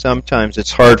Sometimes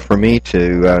it's hard for me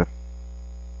to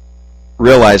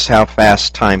realize how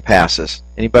fast time passes.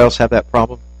 Anybody else have that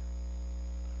problem?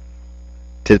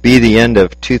 To be the end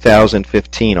of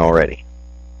 2015 already.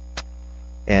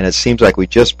 And it seems like we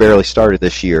just barely started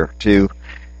this year. To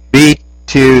be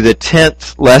to the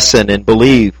 10th lesson in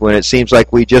Believe when it seems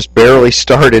like we just barely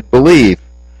started Believe.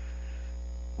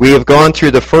 We have gone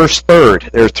through the first third.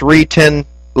 There are 3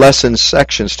 10-lesson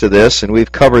sections to this, and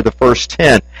we've covered the first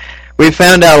 10. We've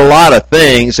found out a lot of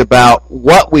things about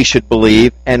what we should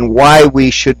believe and why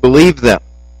we should believe them.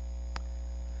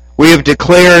 We have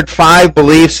declared 5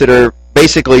 beliefs that are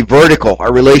basically vertical,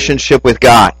 our relationship with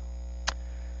God.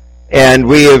 And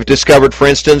we have discovered, for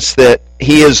instance, that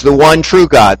He is the one true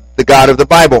God, the God of the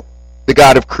Bible, the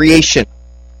God of creation.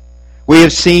 We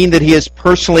have seen that He is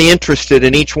personally interested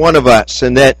in each one of us,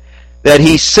 and that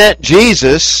He sent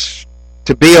Jesus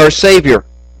to be our Savior,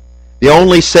 the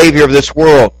only Savior of this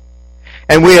world.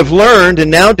 And we have learned and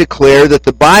now declare that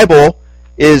the Bible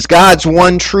is God's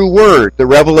one true word, the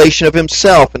revelation of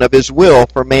Himself and of His will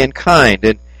for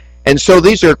mankind. And so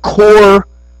these are core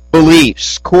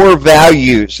beliefs, core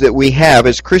values that we have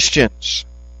as Christians.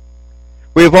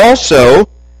 We have also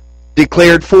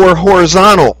declared 4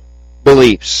 horizontal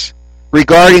beliefs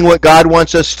regarding what God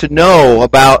wants us to know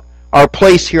about our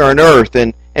place here on earth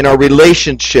and our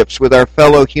relationships with our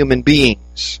fellow human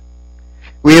beings.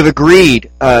 We have agreed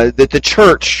that the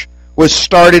church was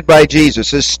started by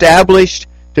Jesus, established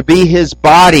to be His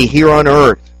body here on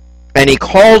earth, and He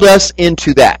called us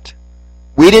into that.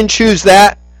 We didn't choose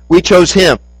that, we chose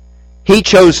Him. He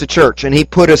chose the church, and He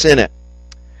put us in it.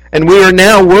 And we are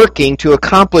now working to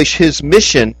accomplish His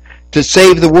mission to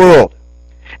save the world.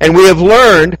 And we have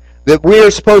learned that we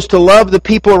are supposed to love the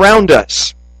people around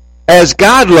us as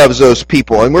God loves those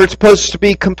people. And we're supposed to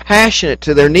be compassionate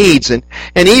to their needs. And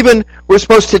even we're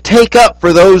supposed to take up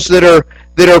for those that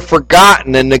are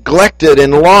forgotten and neglected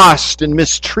and lost and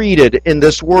mistreated in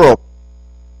this world.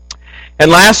 And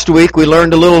last week we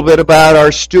learned a little bit about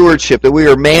our stewardship, that we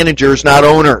are managers, not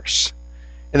owners.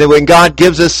 And that when God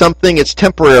gives us something, it's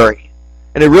temporary.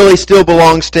 And it really still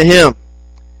belongs to Him.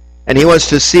 And He wants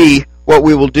to see what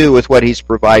we will do with what He's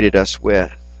provided us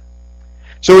with.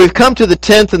 So we've come to the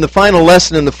 10th and the final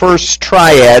lesson in the first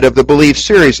triad of the Believe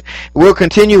series. We'll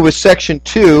continue with section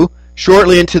 2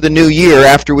 shortly into the new year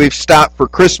after we've stopped for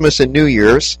Christmas and New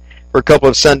Year's for a couple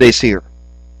of Sundays here.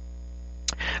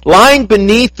 Lying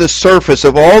beneath the surface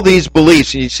of all these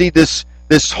beliefs, and you see this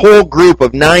whole group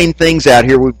of 9 things out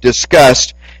here we've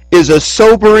discussed, is a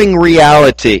sobering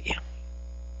reality.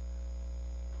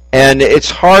 And it's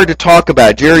hard to talk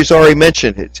about. Jerry's already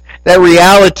mentioned it. That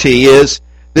reality is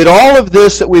that all of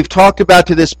this that we've talked about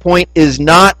to this point is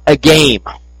not a game.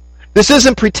 This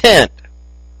isn't pretend.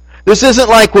 This isn't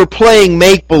like we're playing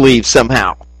make-believe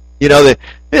somehow. You know, that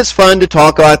it's fun to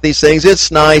talk about these things.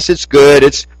 It's nice. It's good.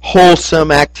 It's wholesome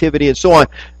activity and so on.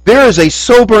 There is a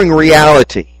sobering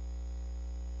reality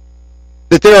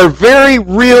that there are very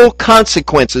real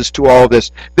consequences to all of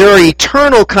this. There are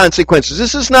eternal consequences.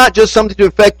 This is not just something to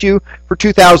affect you for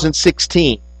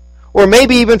 2016, or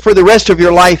maybe even for the rest of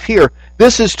your life here.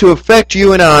 This is to affect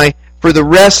you and I for the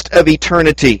rest of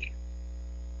eternity.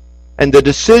 And the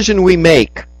decision we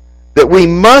make, that we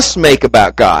must make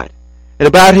about God, and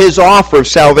about His offer of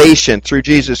salvation through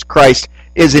Jesus Christ,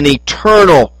 is an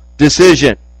eternal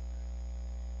decision.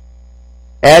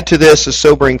 Add to this a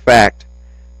sobering fact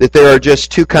that there are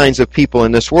just 2 kinds of people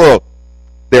in this world.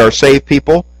 There are saved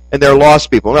people and there are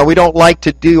lost people. Now, we don't like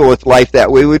to deal with life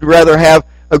that way. We'd rather have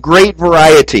a great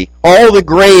variety, all the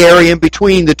gray area in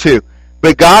between the two.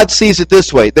 But God sees it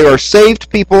this way. There are saved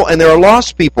people and there are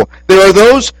lost people. There are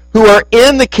those who are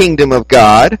in the kingdom of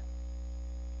God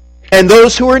and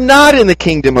those who are not in the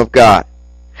kingdom of God.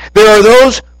 There are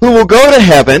those who will go to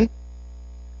heaven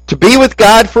to be with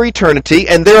God for eternity,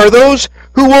 and there are those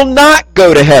who will not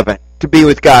go to heaven to be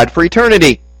with God for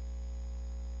eternity.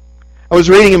 I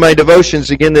was reading in my devotions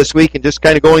again this week and just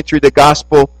kind of going through the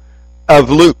Gospel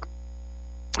of Luke.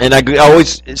 And I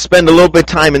always spend a little bit of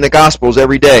time in the Gospels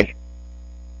every day.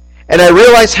 And I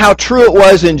realized how true it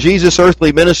was in Jesus'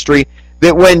 earthly ministry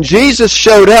that when Jesus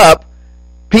showed up,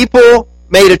 people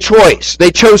made a choice. They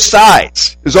chose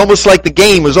sides. It was almost like the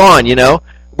game was on, you know.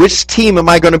 Which team am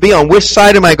I going to be on? Which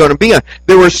side am I going to be on?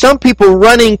 There were some people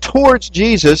running towards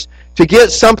Jesus to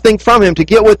get something from Him, to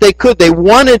get what they could. They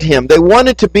wanted Him. They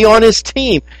wanted to be on His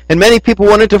team. And many people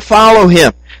wanted to follow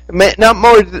Him.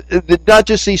 Not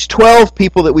just these 12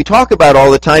 people that we talk about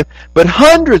all the time, but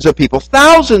hundreds of people,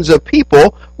 thousands of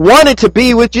people wanted to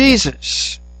be with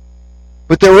Jesus.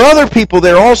 But there were other people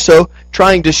there also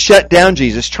trying to shut down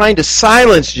Jesus, trying to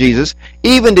silence Jesus,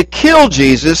 even to kill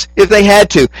Jesus if they had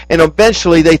to. And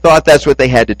eventually they thought that's what they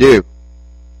had to do.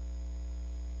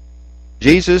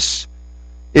 Jesus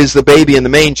is the baby in the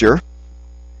manger.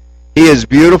 He is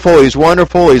beautiful, He's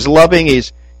wonderful, He's loving,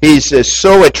 He's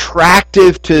so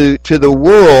attractive to the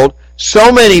world.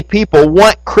 So many people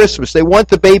want Christmas. They want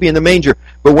the baby in the manger.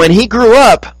 But when He grew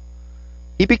up,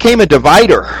 He became a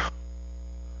divider.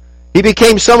 He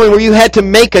became someone where you had to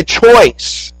make a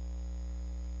choice.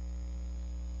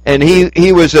 And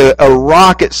he was a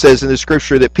rock, it says in the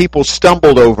Scripture, that people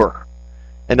stumbled over.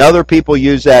 And other people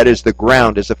use that as the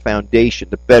ground, as a foundation,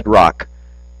 the bedrock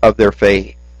of their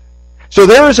faith. So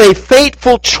there is a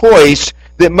fateful choice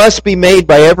that must be made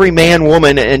by every man,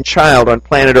 woman, and child on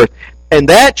planet Earth. And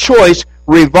that choice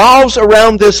revolves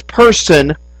around this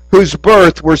person whose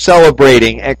birth we're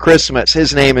celebrating at Christmas.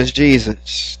 His name is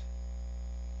Jesus.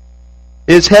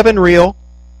 Is heaven real?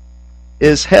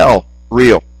 Is hell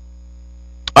real?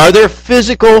 Are there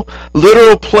physical,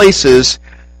 literal places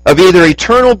of either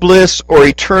eternal bliss or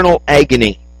eternal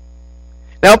agony?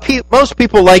 Now, most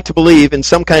people like to believe in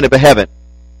some kind of a heaven.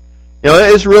 You know,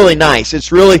 it's really nice.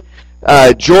 It's really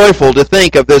joyful to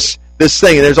think of this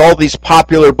thing. And there's all these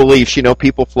popular beliefs, you know,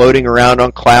 people floating around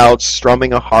on clouds,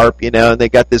 strumming a harp, you know, and they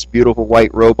got this beautiful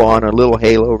white robe on, a little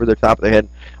halo over the top of their head.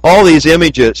 All these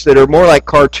images that are more like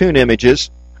cartoon images.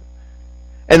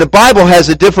 And the Bible has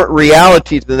a different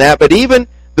reality than that, but even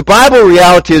the Bible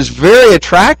reality is very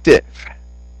attractive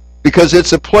because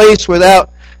it's a place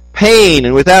without pain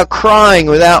and without crying,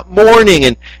 without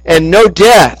mourning, and no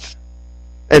death.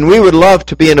 And we would love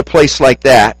to be in a place like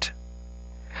that.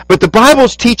 But the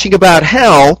Bible's teaching about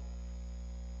hell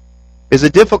is a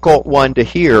difficult one to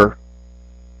hear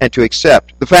and to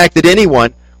accept. The fact that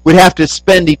anyone would have to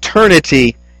spend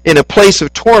eternity in a place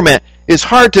of torment is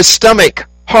hard to stomach,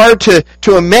 hard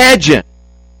to imagine.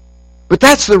 But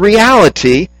that's the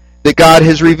reality that God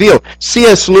has revealed.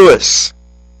 C.S. Lewis,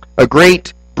 a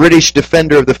great British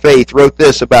defender of the faith, wrote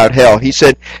this about hell. He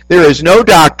said, "There is no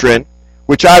doctrine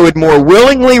which I would more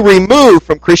willingly remove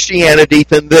from Christianity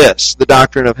than this, the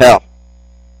doctrine of hell."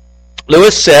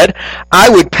 Lewis said, "I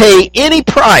would pay any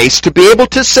price to be able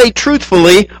to say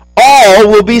truthfully, all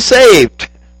will be saved."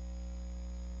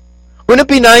 Wouldn't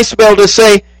it be nice to be able to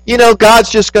say, you know, God's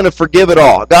just going to forgive it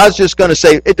all. God's just going to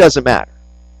say, it doesn't matter.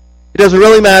 It doesn't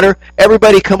really matter.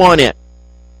 Everybody come on in.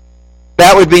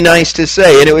 That would be nice to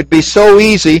say, and it would be so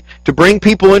easy to bring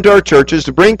people into our churches,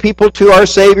 to bring people to our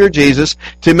Savior Jesus,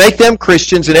 to make them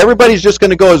Christians, and everybody's just going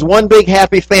to go as one big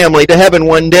happy family to heaven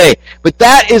one day. But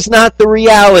that is not the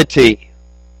reality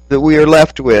that we are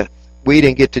left with. We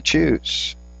didn't get to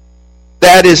choose.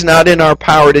 That is not in our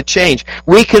power to change.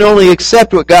 We can only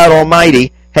accept what God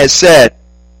Almighty has said,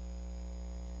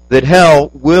 that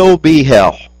hell will be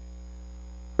hell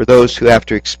for those who have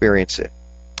to experience it.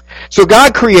 So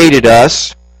God created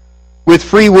us with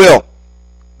free will.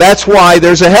 That's why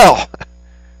there's a hell.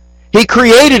 He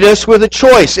created us with a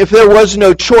choice. If there was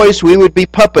no choice, we would be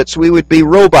puppets. We would be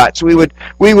robots. We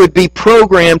would be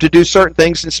programmed to do certain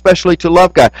things, especially to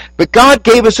love God. But God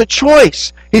gave us a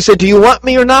choice. He said, do you want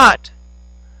me or not?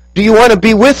 Do you want to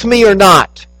be with me or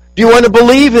not? Do you want to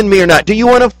believe in me or not? Do you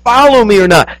want to follow me or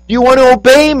not? Do you want to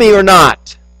obey me or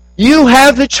not? You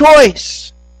have the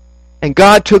choice. And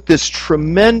God took this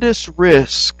tremendous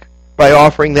risk by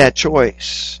offering that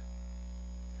choice.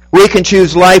 We can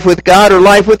choose life with God or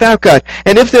life without God.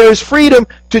 And if there is freedom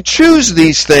to choose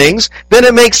these things, then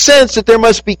it makes sense that there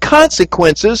must be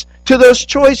consequences to those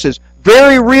choices.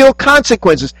 Very real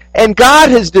consequences. And God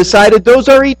has decided those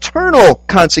are eternal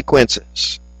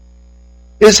consequences.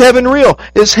 Is heaven real?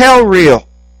 Is hell real?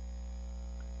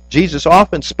 Jesus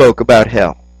often spoke about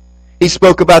hell. He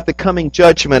spoke about the coming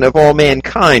judgment of all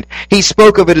mankind. He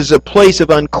spoke of it as a place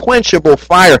of unquenchable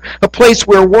fire, a place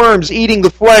where worms eating the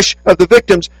flesh of the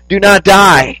victims do not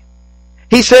die.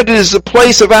 He said it is a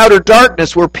place of outer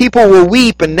darkness where people will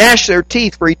weep and gnash their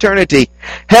teeth for eternity.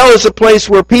 Hell is a place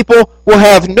where people will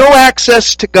have no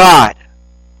access to God.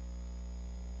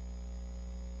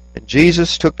 And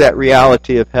Jesus took that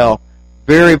reality of hell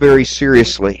very, very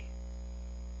seriously.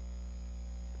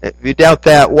 If you doubt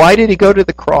that, why did he go to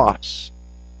the cross?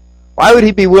 Why would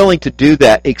he be willing to do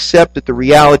that except that the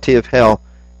reality of hell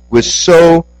was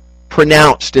so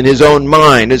pronounced in his own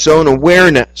mind, his own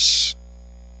awareness,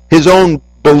 his own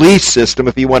belief system,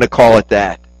 if you want to call it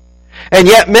that? And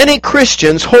yet many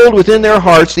Christians hold within their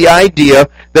hearts the idea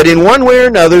that in one way or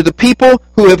another, the people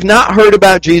who have not heard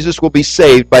about Jesus will be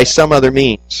saved by some other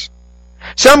means.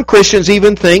 Some Christians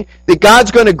even think that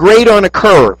God's going to grade on a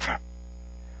curve,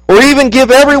 or even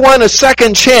give everyone a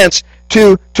second chance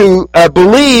to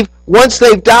believe once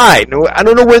they've died. I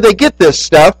don't know where they get this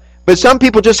stuff, but some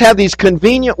people just have these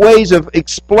convenient ways of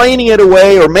explaining it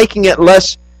away or making it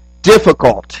less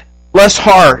difficult, less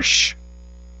harsh.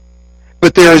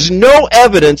 But there is no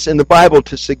evidence in the Bible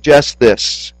to suggest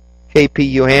this.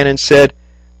 K.P. Yohannan said,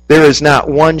 there is not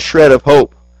one shred of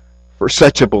hope for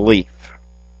such a belief.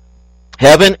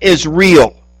 Heaven is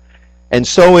real, and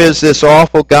so is this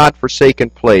awful God-forsaken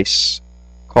place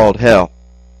called hell.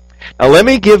 Now let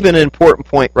me give an important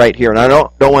point right here, and I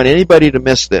don't want anybody to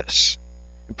miss this.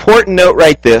 Important note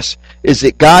right this is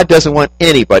that God doesn't want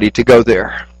anybody to go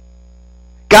there.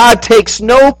 God takes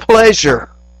no pleasure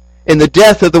in the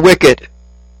death of the wicked,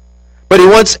 but He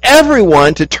wants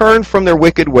everyone to turn from their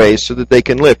wicked ways so that they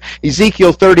can live.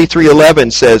 Ezekiel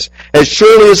 33:11 says, "As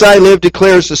surely as I live,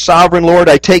 declares the sovereign Lord,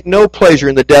 I take no pleasure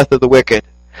in the death of the wicked,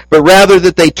 but rather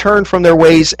that they turn from their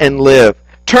ways and live."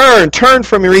 Turn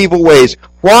from your evil ways.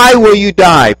 Why will you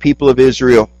die, people of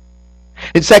Israel?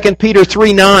 In 2 Peter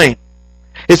 3:9,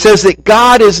 it says that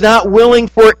God is not willing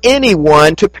for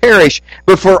anyone to perish,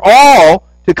 but for all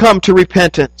to come to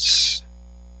repentance.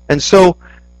 And so,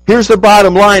 here's the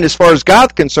bottom line as far as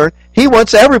God's concerned. He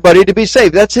wants everybody to be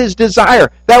saved. That's His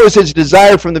desire. That was His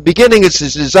desire from the beginning. It's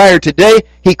His desire today.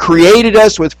 He created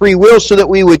us with free will so that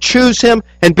we would choose Him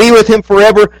and be with Him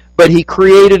forever, but He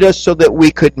created us so that we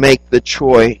could make the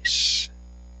choice.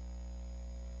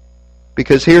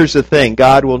 Because here's the thing,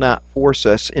 God will not force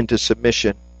us into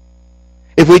submission.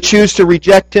 If we choose to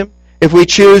reject Him, if we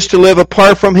choose to live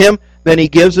apart from Him, then He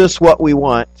gives us what we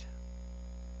want.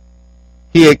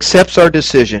 He accepts our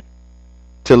decision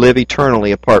to live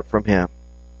eternally apart from Him.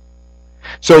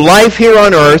 So life here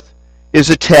on earth is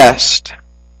a test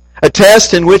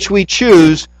in which we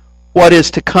choose what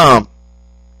is to come.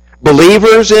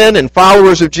 Believers in and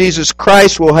followers of Jesus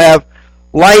Christ will have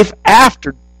life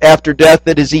after death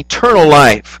that is eternal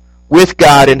life with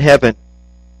God in heaven.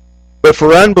 But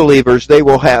for unbelievers, they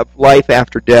will have life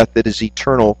after death that is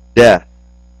eternal death.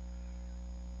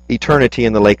 Eternity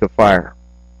in the lake of fire.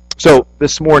 So,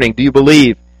 this morning, do you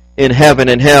believe in heaven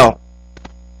and hell?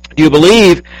 Do you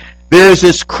believe there is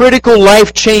this critical,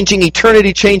 life-changing,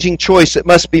 eternity-changing choice that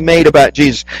must be made about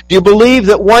Jesus? Do you believe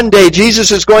that one day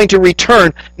Jesus is going to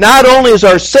return, not only as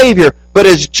our Savior, but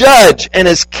as Judge and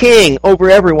as King over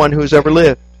everyone who has ever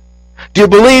lived? Do you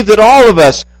believe that all of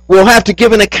us will have to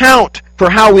give an account for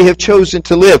how we have chosen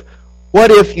to live?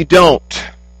 What if you don't?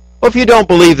 What if you don't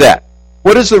believe that?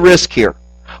 What is the risk here?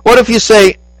 What if you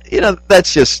say,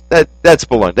 that's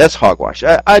baloney, that's hogwash.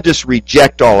 I just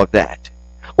reject all of that.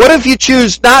 What if you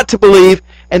choose not to believe,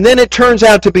 and then it turns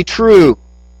out to be true?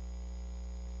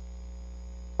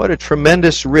 What a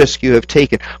tremendous risk you have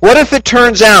taken. What if it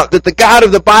turns out that the God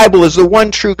of the Bible is the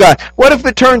one true God? What if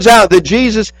it turns out that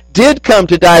Jesus did come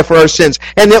to die for our sins,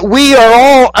 and that we are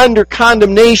all under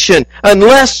condemnation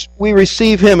unless we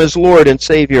receive Him as Lord and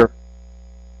Savior?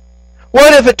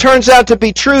 What if it turns out to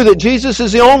be true that Jesus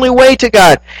is the only way to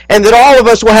God, and that all of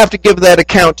us will have to give that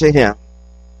account to Him?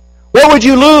 What would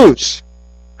you lose?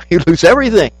 You'd lose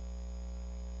everything.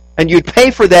 And you'd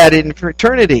pay for that in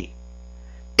eternity.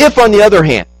 If, on the other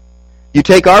hand, you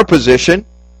take our position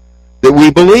that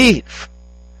we believe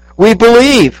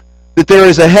that there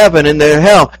is a heaven and there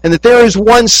hell, and that there is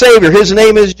one Savior, His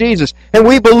name is Jesus, and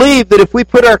we believe that if we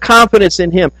put our confidence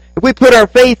in Him, if we put our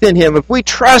faith in Him, if we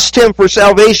trust Him for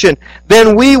salvation,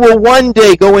 then we will one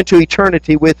day go into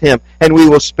eternity with Him, and we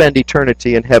will spend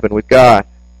eternity in heaven with God.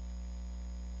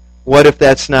 What if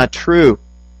that's not true?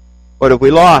 What have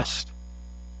we lost?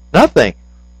 Nothing.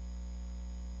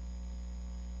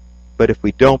 But if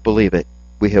we don't believe it,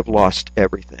 we have lost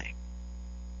everything.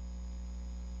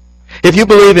 If you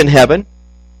believe in heaven,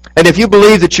 and if you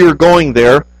believe that you're going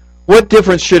there, what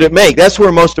difference should it make? That's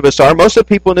where most of us are. Most of the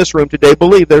people in this room today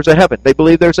believe there's a heaven. They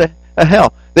believe there's a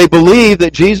hell. They believe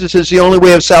that Jesus is the only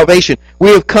way of salvation. We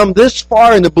have come this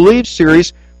far in the Believe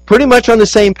series pretty much on the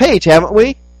same page, haven't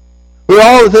we? We're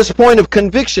all at this point of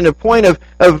conviction, a point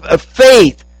of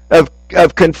faith,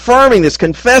 of confirming this,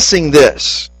 confessing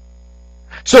this.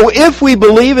 So if we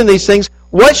believe in these things,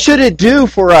 what should it do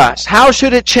for us? How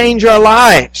should it change our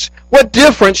lives? What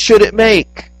difference should it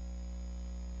make?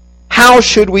 How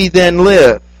should we then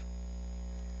live?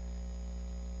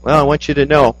 Well, I want you to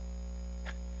know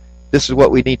this is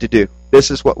what we need to do.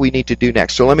 This is what we need to do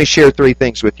next. So let me share 3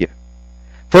 things with you.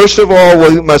 First of all,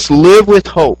 we must live with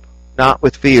hope, not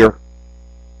with fear.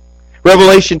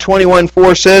 Revelation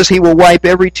 21:4 says, He will wipe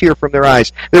every tear from their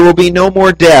eyes. There will be no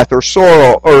more death or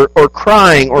sorrow or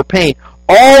crying or pain.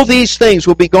 All these things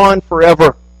will be gone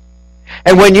forever.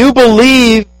 And when you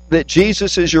believe that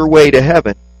Jesus is your way to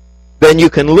heaven, then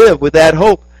you can live with that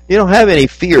hope. You don't have any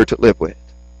fear to live with.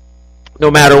 No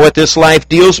matter what this life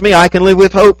deals me, I can live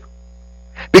with hope.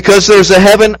 Because there's a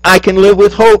heaven, I can live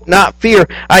with hope, not fear.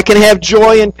 I can have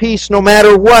joy and peace no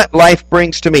matter what life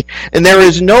brings to me. And there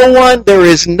is no one, there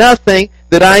is nothing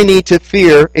that I need to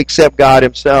fear except God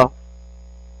Himself.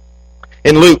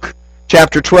 In Luke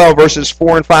chapter 12, verses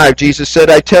 4 and 5, Jesus said,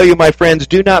 I tell you, my friends,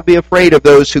 do not be afraid of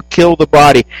those who kill the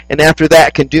body, and after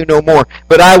that can do no more.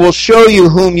 But I will show you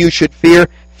whom you should fear.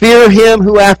 Fear him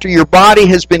who after your body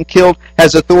has been killed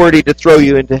has authority to throw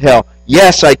you into hell.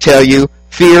 Yes, I tell you,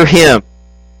 fear him.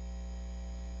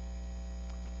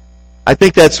 I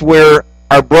think that's where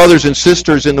our brothers and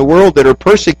sisters in the world that are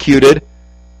persecuted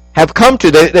have come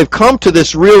to. They've come to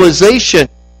this realization.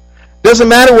 It doesn't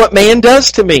matter what man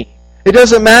does to me. It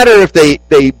doesn't matter if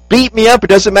they beat me up.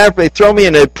 It doesn't matter if they throw me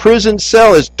in a prison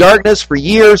cell as darkness for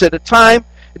years at a time.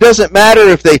 It doesn't matter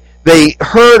if they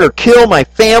hurt or kill my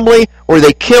family or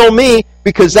they kill me,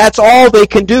 because that's all they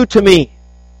can do to me.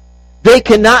 They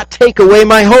cannot take away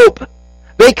my hope.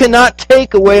 They cannot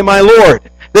take away my Lord.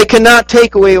 They cannot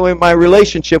take away my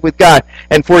relationship with God.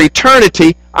 And for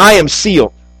eternity, I am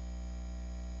sealed.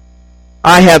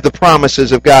 I have the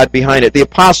promises of God behind it. The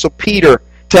Apostle Peter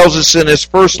tells us in his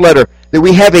first letter that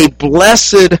we have a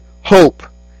blessed hope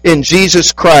in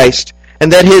Jesus Christ,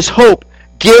 and that His hope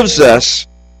gives us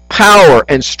power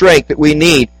and strength that we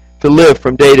need to live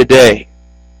from day to day.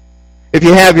 If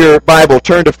you have your Bible,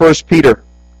 turn to 1 Peter,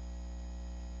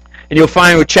 and you'll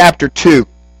find with chapter 2,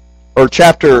 or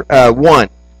chapter 1,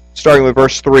 starting with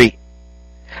verse 3.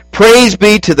 Praise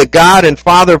be to the God and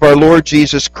Father of our Lord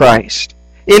Jesus Christ.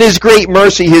 In His great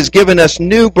mercy, He has given us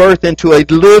new birth into a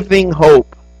living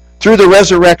hope through the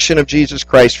resurrection of Jesus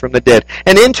Christ from the dead,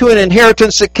 and into an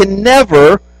inheritance that can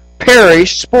never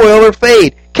perish, spoil, or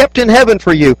fade, kept in heaven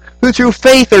for you, who through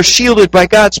faith are shielded by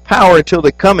God's power until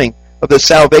the coming of the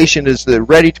salvation is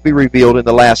ready to be revealed in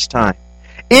the last time.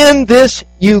 In this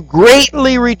you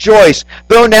greatly rejoice,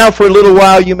 though now for a little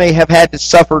while you may have had to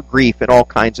suffer grief in all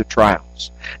kinds of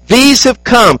trials. These have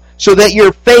come so that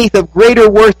your faith of greater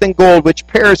worth than gold, which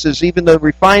perishes even though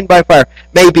refined by fire,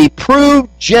 may be proved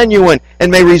genuine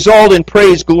and may result in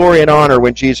praise, glory, and honor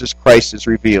when Jesus Christ is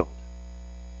revealed.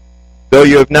 Though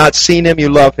you have not seen Him, you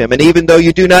love Him. And even though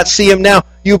you do not see Him now,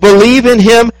 you believe in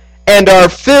Him and are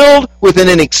filled with an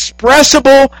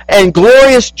inexpressible and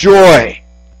glorious joy.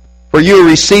 For you are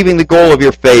receiving the goal of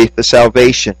your faith, the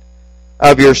salvation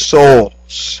of your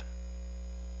souls.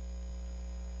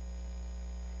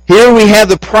 Here we have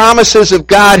the promises of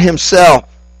God Himself,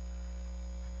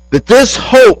 that this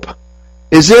hope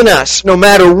is in us no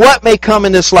matter what may come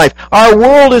in this life. Our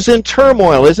world is in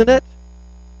turmoil, isn't it?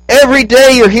 Every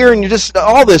day you're hearing just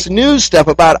all this news stuff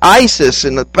about ISIS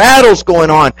and the battles going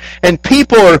on, and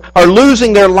people are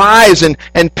losing their lives,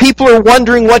 and people are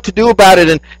wondering what to do about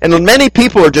it, and many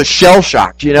people are just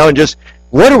shell-shocked, and just,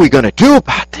 what are we going to do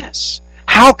about this?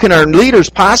 How can our leaders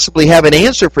possibly have an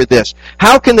answer for this?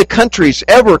 How can the countries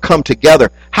ever come together?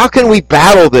 How can we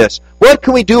battle this? What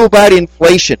can we do about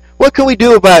inflation? What can we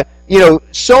do about,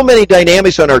 so many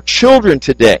dynamics on our children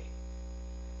today?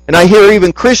 And I hear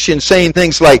even Christians saying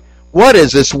things like, what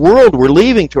is this world we're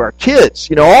leaving to our kids?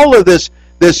 All of this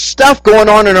stuff going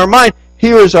on in our mind.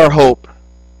 Here is our hope.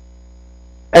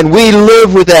 And we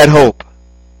live with that hope.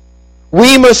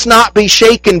 We must not be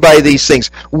shaken by these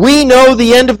things. We know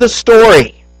the end of the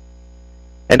story.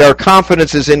 And our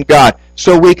confidence is in God,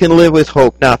 so we can live with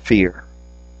hope, not fear.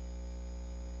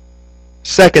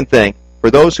 Second thing, for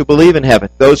those who believe in heaven,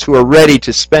 those who are ready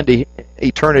to spend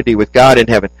eternity with God in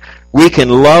heaven, we can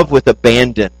love with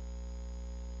abandon,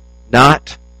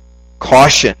 not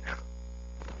caution.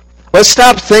 Let's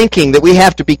stop thinking that we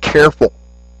have to be careful.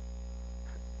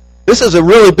 This is a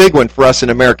really big one for us in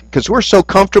America because we're so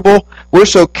comfortable, we're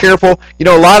so careful.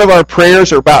 A lot of our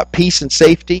prayers are about peace and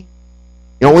safety.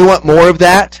 We want more of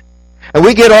that. And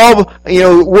we get all,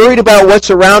 worried about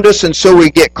what's around us, and so we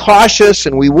get cautious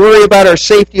and we worry about our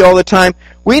safety all the time.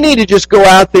 We need to just go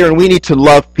out there and we need to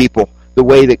love people the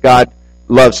way that God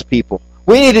loves people.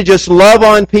 We need to just love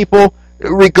on people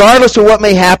regardless of what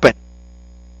may happen.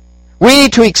 We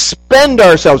need to expend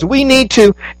ourselves. We need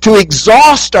to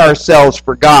exhaust ourselves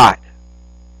for God,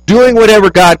 doing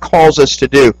whatever God calls us to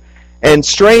do. And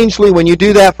strangely, when you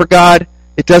do that for God,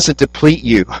 it doesn't deplete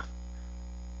you.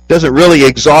 It doesn't really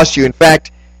exhaust you. In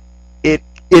fact, it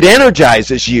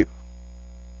energizes you.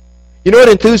 You know what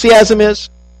enthusiasm is?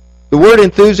 The word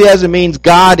enthusiasm means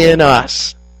God in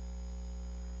us.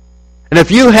 And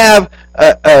if you have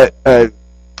a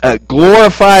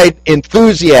glorified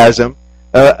enthusiasm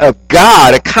of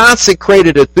God, a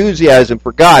consecrated enthusiasm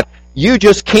for God, you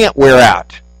just can't wear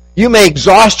out. You may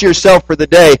exhaust yourself for the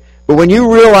day, But when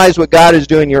you realize what God is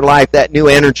doing in your life, that new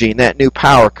energy and that new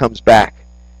power comes back,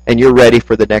 and you're ready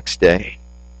for the next day.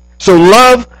 So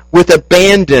love with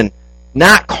abandon,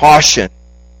 not caution.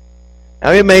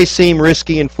 Now, it may seem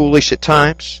risky and foolish at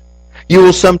times. You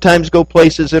will sometimes go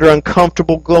places that are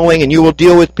uncomfortable going, and you will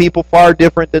deal with people far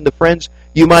different than the friends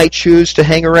you might choose to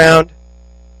hang around.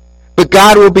 But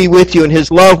God will be with you, and His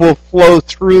love will flow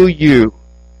through you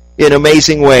in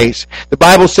amazing ways. The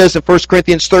Bible says in 1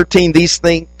 Corinthians 13, these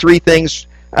three things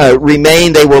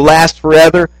remain. They will last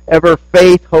forever,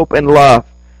 faith, hope, and love.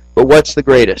 But what's the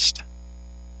greatest?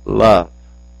 Love.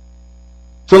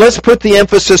 So let's put the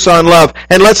emphasis on love,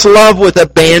 and let's love with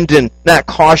abandon, not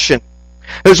caution.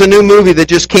 There's a new movie that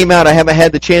just came out. I haven't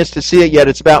had the chance to see it yet.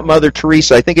 It's about Mother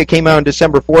Teresa. I think it came out on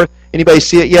December 4th. Anybody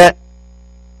see it yet?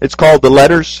 It's called The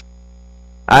Letters.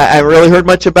 I haven't really heard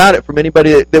much about it from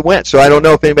anybody that went, so I don't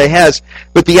know if anybody has.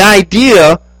 But the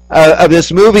idea of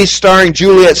this movie starring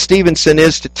Juliet Stevenson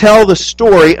is to tell the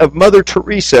story of Mother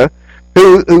Teresa,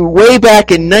 who way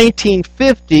back in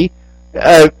 1950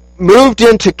 moved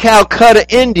into Calcutta,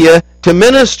 India, to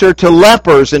minister to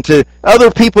lepers and to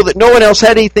other people that no one else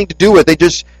had anything to do with. They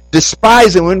just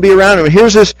despised them, wouldn't be around them. And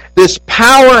here's this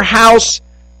powerhouse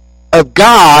of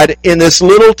God in this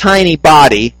little tiny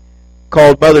body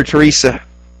called Mother Teresa.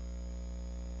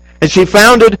 And she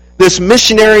founded this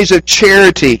Missionaries of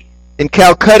Charity in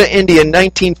Calcutta, India in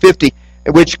 1950,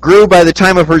 which grew by the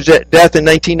time of her death in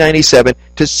 1997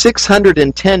 to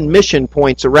 610 mission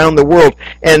points around the world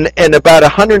and about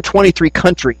 123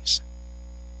 countries.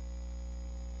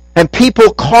 And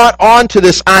people caught on to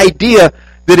this idea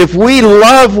that if we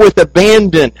love with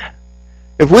abandon,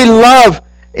 if we love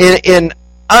in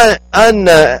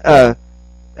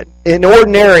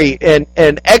ordinary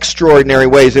and extraordinary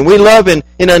ways, and we love in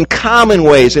uncommon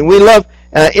ways, and we love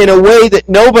in a way that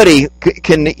nobody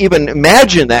can even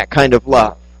imagine that kind of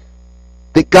love,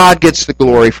 that God gets the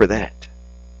glory for that.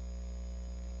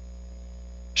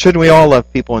 Shouldn't we all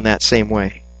love people in that same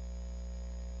way?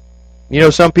 You know,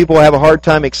 some people have a hard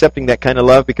time accepting that kind of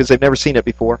love because they've never seen it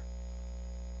before.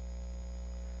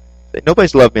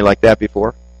 Nobody's loved me like that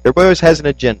before. Everybody always has an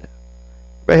agenda.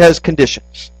 Everybody has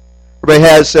conditions. Everybody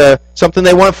has something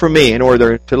they want from me in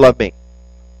order to love me.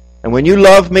 And when you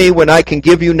love me when I can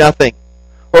give you nothing,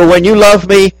 or when you love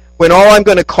me when all I'm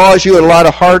going to cause you a lot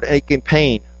of heartache and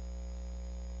pain,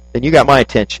 then you got my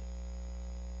attention.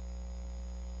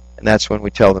 And that's when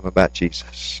we tell them about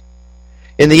Jesus.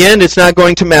 In the end, it's not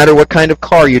going to matter what kind of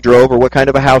car you drove or what kind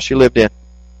of a house you lived in.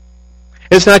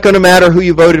 It's not going to matter who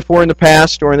you voted for in the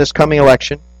past or in this coming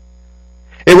election.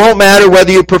 It won't matter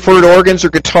whether you preferred organs or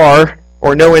guitar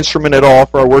or no instrument at all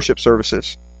for our worship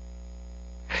services.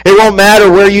 It won't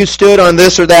matter where you stood on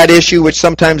this or that issue which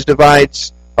sometimes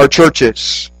divides our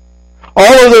churches.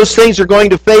 All of those things are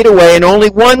going to fade away, and only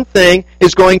one thing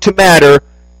is going to matter,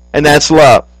 and that's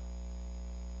love.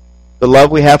 The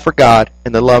love we have for God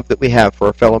and the love that we have for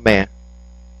our fellow man.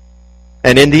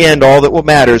 And in the end, all that will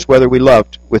matter is whether we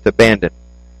loved with abandon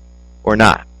or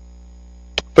not.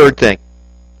 Third thing,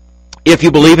 if you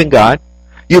believe in God,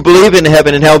 you believe in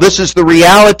heaven and hell. This is the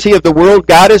reality of the world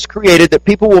God has created, that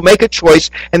people will make a choice,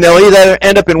 and they'll either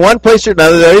end up in one place or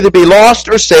another. They'll either be lost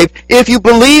or saved. If you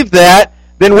believe that,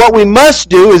 then what we must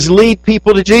do is lead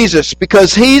people to Jesus,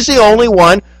 because He's the only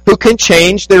one who can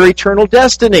change their eternal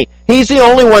destiny. He's the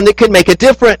only one that can make a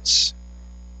difference.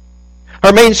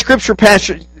 Our main scripture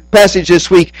passage this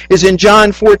week is in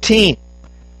John 14,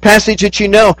 passage that you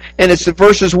know, and it's the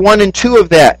verses 1 and 2 of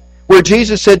that, where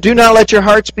Jesus said, "Do not let your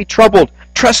hearts be troubled.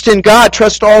 Trust in God,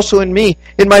 trust also in me.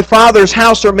 In my Father's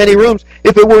house are many rooms.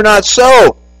 If it were not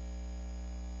so,"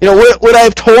 would I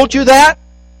have told you that?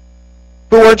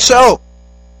 If it weren't so.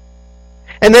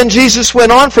 And then Jesus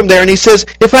went on from there, and He says,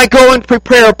 "If I go and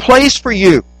prepare a place for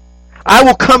you, I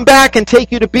will come back and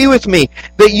take you to be with me,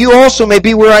 that you also may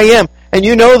be where I am. And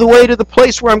you know the way to the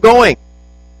place where I'm going."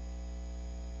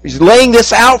 He's laying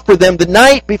this out for them the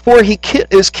night before He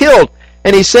is killed.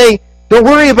 And He's saying, don't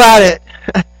worry about it.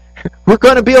 We're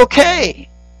going to be okay.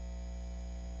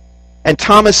 And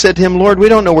Thomas said to Him, "Lord, we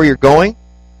don't know where you're going.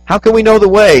 How can we know the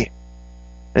way?"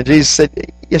 And Jesus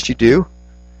said, "Yes, you do.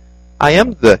 I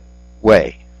am the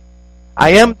way.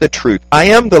 I am the truth. I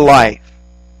am the life.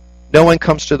 No one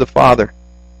comes to the Father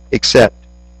except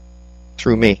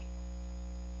through me."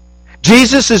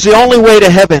 Jesus is the only way to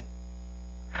heaven.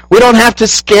 We don't have to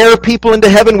scare people into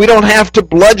heaven. We don't have to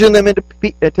bludgeon them into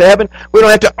heaven. We don't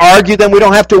have to argue them. We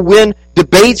don't have to win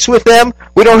debates with them.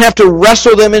 We don't have to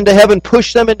wrestle them into heaven,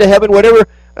 push them into heaven, whatever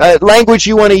language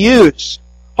you want to use.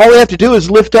 All we have to do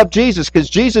is lift up Jesus, because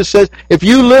Jesus says, if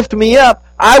you lift me up,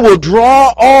 I will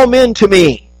draw all men to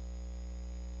me.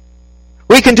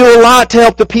 We can do a lot to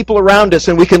help the people around us,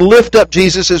 and we can lift up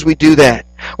Jesus as we do that.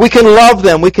 We can love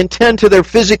them. We can tend to their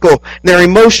physical and their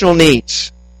emotional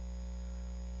needs.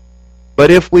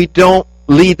 But if we don't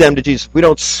lead them to Jesus, if we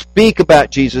don't speak about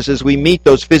Jesus as we meet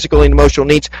those physical and emotional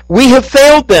needs, we have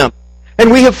failed them, and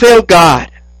we have failed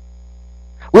God.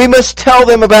 We must tell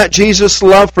them about Jesus'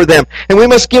 love for them, and we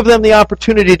must give them the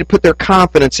opportunity to put their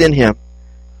confidence in Him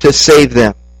to save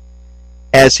them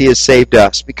as He has saved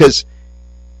us. Because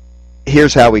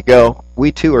here's how we go.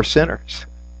 We too are sinners.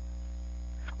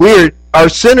 We are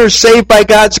sinners saved by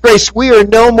God's grace. We are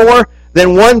no more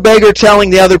than one beggar telling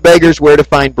the other beggars where to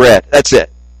find bread. That's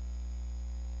it.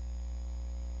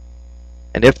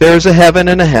 And if there is a heaven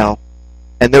and a hell,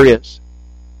 and there is,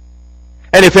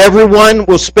 and if everyone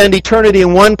will spend eternity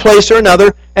in one place or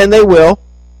another, and they will,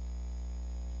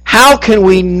 how can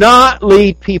we not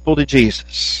lead people to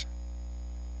Jesus?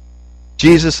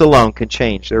 Jesus alone can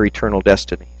change their eternal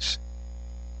destinies.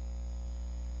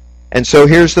 And so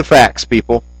here's the facts,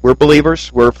 people. We're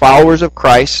believers. We're followers of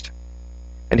Christ.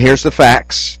 And here's the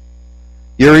facts.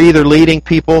 You're either leading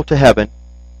people to heaven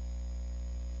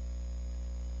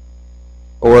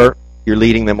or you're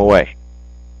leading them away.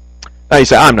 Now you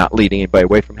say, I'm not leading anybody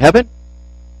away from heaven.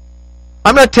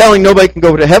 I'm not telling nobody can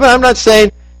go to heaven. I'm not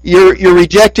saying you're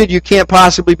rejected, you can't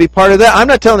possibly be part of that. I'm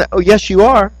not telling them, oh yes you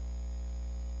are,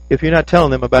 if you're not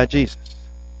telling them about Jesus.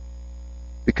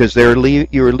 Because you're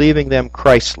leaving them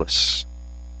Christless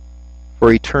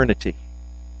for eternity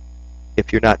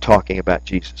if you're not talking about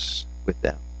Jesus with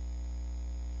them.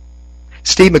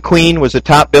 Steve McQueen was a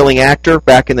top-billing actor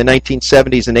back in the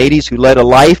 1970s and 80s who led a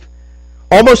life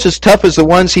almost as tough as the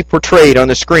ones he portrayed on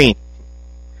the screen.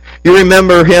 You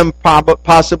remember him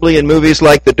possibly in movies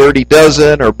like The Dirty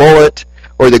Dozen or Bullet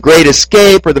or The Great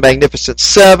Escape or The Magnificent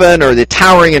Seven or The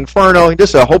Towering Inferno.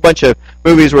 Just a whole bunch of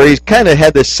movies where he's kind of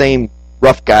had this same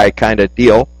rough guy kind of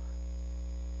deal.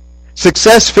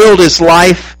 Success filled his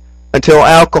life until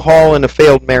alcohol and a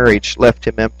failed marriage left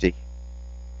him empty.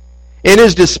 In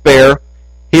his despair,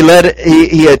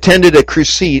 he attended a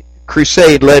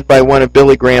crusade led by one of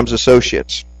Billy Graham's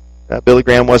associates. Billy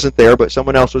Graham wasn't there, but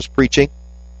someone else was preaching.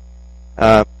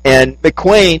 And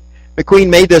McQueen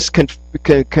made this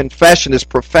confession, this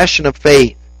profession of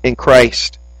faith in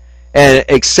Christ, and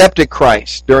accepted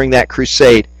Christ during that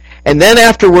crusade. And then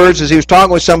afterwards, as he was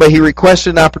talking with somebody, he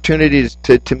requested an opportunity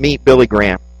to meet Billy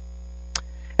Graham.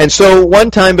 And so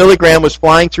one time Billy Graham was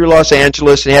flying through Los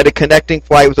Angeles, and he had a connecting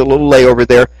flight with a little layover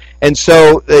there. And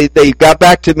so they got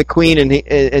back to McQueen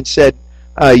and said,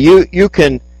 you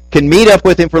can meet up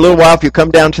with him for a little while if you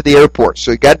come down to the airport. So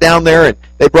he got down there, and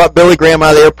they brought Billy Graham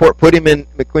out of the airport, put him in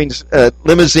McQueen's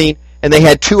limousine, and they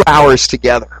had 2 hours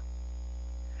together.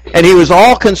 And he was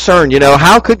all concerned,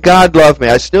 how could God love me?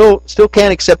 I still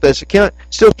can't accept this. I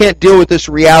still can't deal with this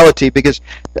reality, because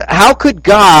how could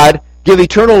God give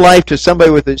eternal life to somebody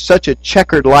with such a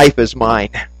checkered life as mine?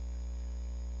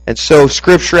 And so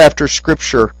scripture after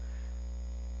scripture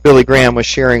Billy Graham was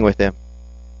sharing with him.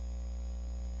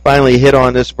 Finally, he hit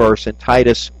on this verse in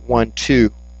Titus 1:2.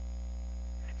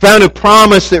 Found a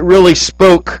promise that really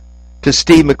spoke to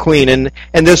Steve McQueen.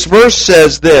 And this verse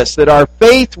says this, that our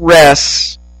faith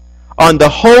rests on the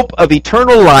hope of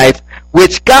eternal life,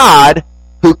 which God,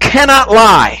 who cannot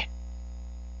lie,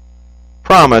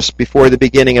 promised before the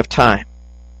beginning of time.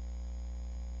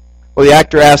 Well, the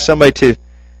actor asked somebody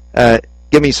to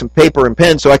give me some paper and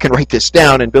pen so I can write this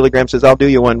down, and Billy Graham says, I'll do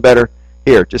you one better.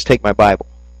 Here, just take my Bible.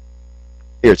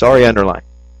 Here, it's already underlined.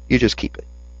 You just keep it.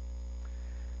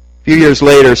 A few years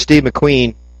later, Steve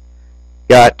McQueen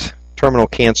got terminal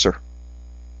cancer.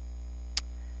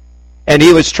 And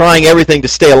he was trying everything to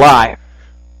stay alive.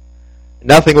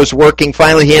 Nothing was working.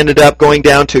 Finally, he ended up going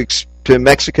down to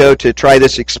Mexico to try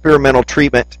this experimental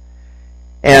treatment.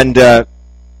 And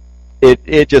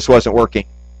it just wasn't working.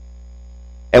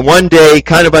 And one day,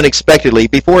 kind of unexpectedly,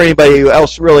 before anybody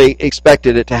else really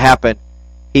expected it to happen,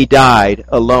 he died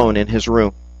alone in his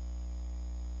room.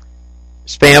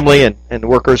 His family and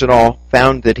workers and all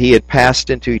found that he had passed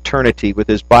into eternity with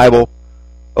his Bible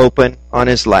open on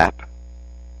his lap.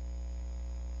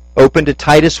 Open to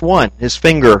Titus 1, his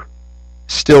finger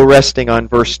still resting on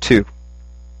verse 2.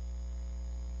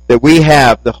 That we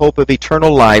have the hope of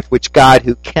eternal life, which God,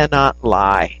 who cannot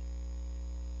lie,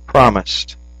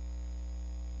 promised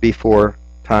before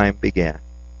time began.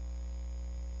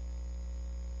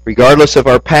 Regardless of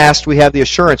our past, we have the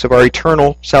assurance of our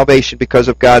eternal salvation because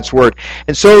of God's Word.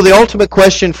 And so the ultimate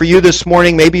question for you this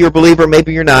morning, maybe you're a believer,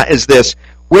 maybe you're not, is this.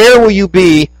 Where will you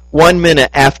be 1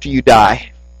 minute after you die?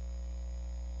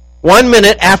 1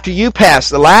 minute after you pass,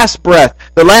 the last breath,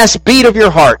 the last beat of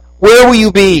your heart, where will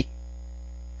you be?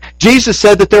 Jesus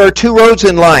said that there are two roads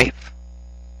in life.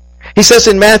 He says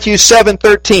in Matthew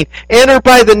 7:13, "Enter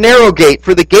by the narrow gate,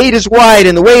 for the gate is wide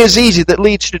and the way is easy that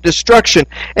leads to destruction,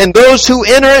 and those who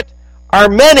enter it are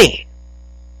many.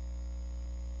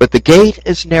 But the gate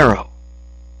is narrow,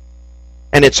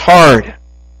 and it's hard,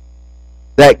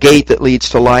 that gate that leads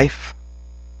to life,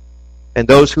 and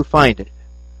those who find it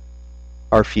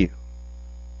are few."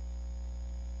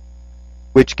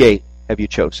 Which gate have you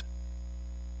chosen?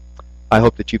 I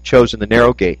hope that you've chosen the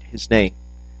narrow gate. His name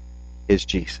is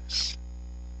Jesus.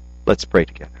 Let's pray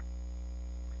together.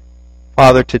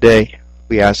 Father, today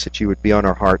we ask that you would be on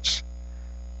our hearts.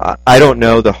 I don't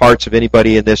know the hearts of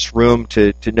anybody in this room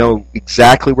to know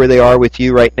exactly where they are with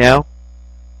you right now.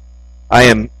 I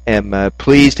am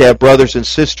pleased to have brothers and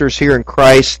sisters here in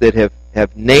Christ that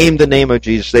have named the name of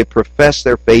Jesus. They profess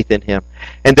their faith in Him,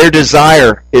 and their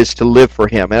desire is to live for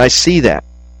Him, and I see that.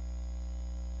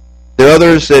 There are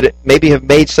others that maybe have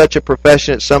made such a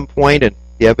profession at some point, and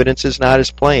the evidence is not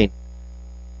as plain.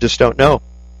 Just don't know.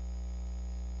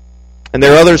 And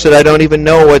there are others that I don't even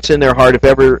know what's in their heart if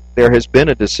ever there has been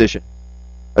a decision,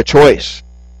 a choice.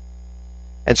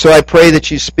 And so I pray that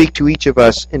you speak to each of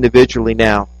us individually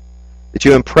now, that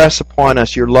you impress upon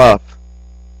us your love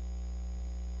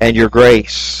and your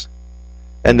grace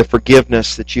and the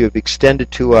forgiveness that you have extended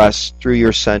to us through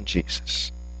your Son,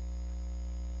 Jesus.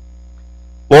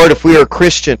 Lord, if we are a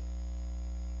Christian,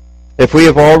 if we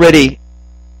have already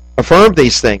affirmed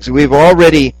these things, we've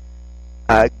already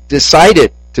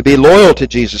decided to be loyal to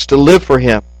Jesus, to live for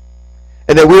Him,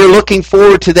 and that we're looking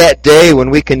forward to that day when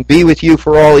we can be with you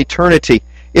for all eternity.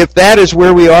 If that is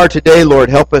where we are today, Lord,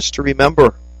 help us to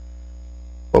remember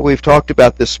what we've talked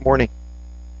about this morning.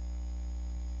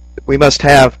 We must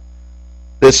have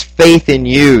this faith in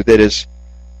you that is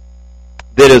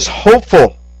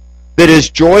hopeful, that is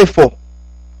joyful,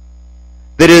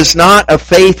 that is not a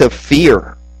faith of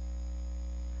fear.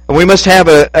 And we must have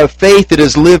a faith that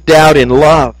is lived out in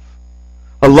love,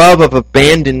 a love of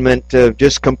abandonment, of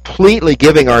just completely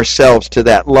giving ourselves to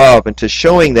that love and to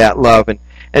showing that love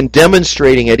and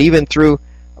demonstrating it even through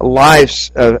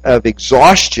lives of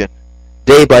exhaustion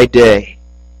day by day,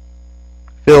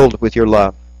 filled with your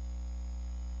love.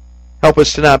 Help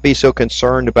us to not be so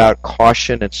concerned about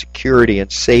caution and security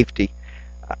and safety.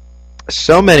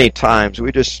 So many times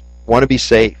we just want to be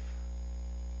safe.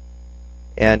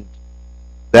 And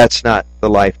that's not the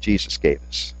life Jesus gave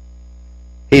us.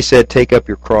 He said, "Take up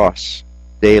your cross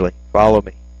daily. Follow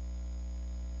me."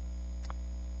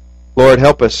 Lord,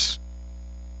 help us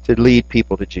to lead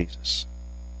people to Jesus.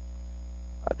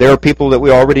 There are people that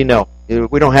we already know.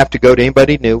 We don't have to go to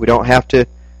anybody new. We don't have to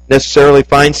necessarily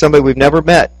find somebody we've never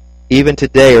met, even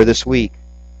today or this week.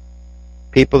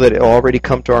 People that already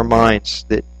come to our minds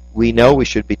that we know we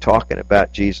should be talking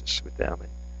about Jesus with them.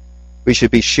 We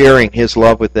should be sharing His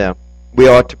love with them. We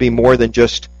ought to be more than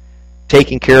just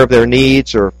taking care of their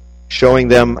needs or showing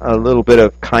them a little bit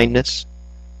of kindness.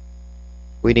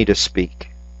 We need to speak.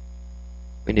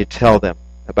 We need to tell them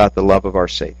about the love of our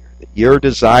Savior. That your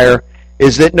desire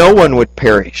is that no one would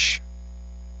perish,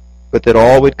 but that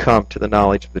all would come to the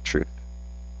knowledge of the truth.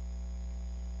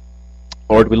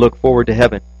 Lord, we look forward to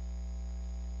heaven.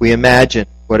 We imagine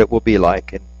what it will be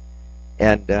like,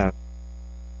 and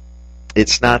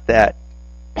it's not that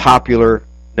popular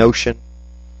notion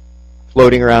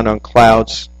floating around on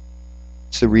clouds.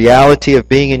 It's the reality of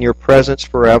being in your presence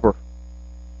forever,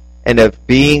 and of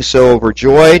being so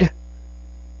overjoyed,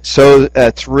 so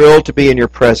thrilled to be in your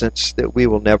presence that we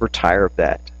will never tire of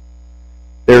that.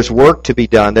 There's work to be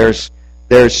done. There's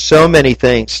so many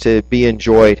things to be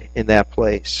enjoyed in that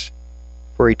place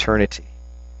for eternity.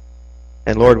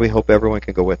 And Lord, we hope everyone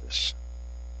can go with us.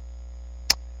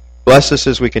 Bless us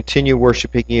as we continue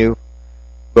worshiping you,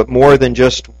 but more than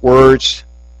just words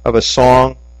of a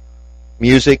song,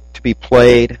 music to be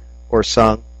played or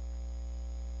sung.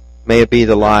 May it be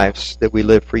the lives that we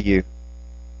live for you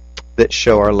that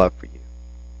show our love for you.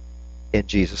 In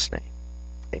Jesus' name,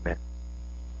 amen.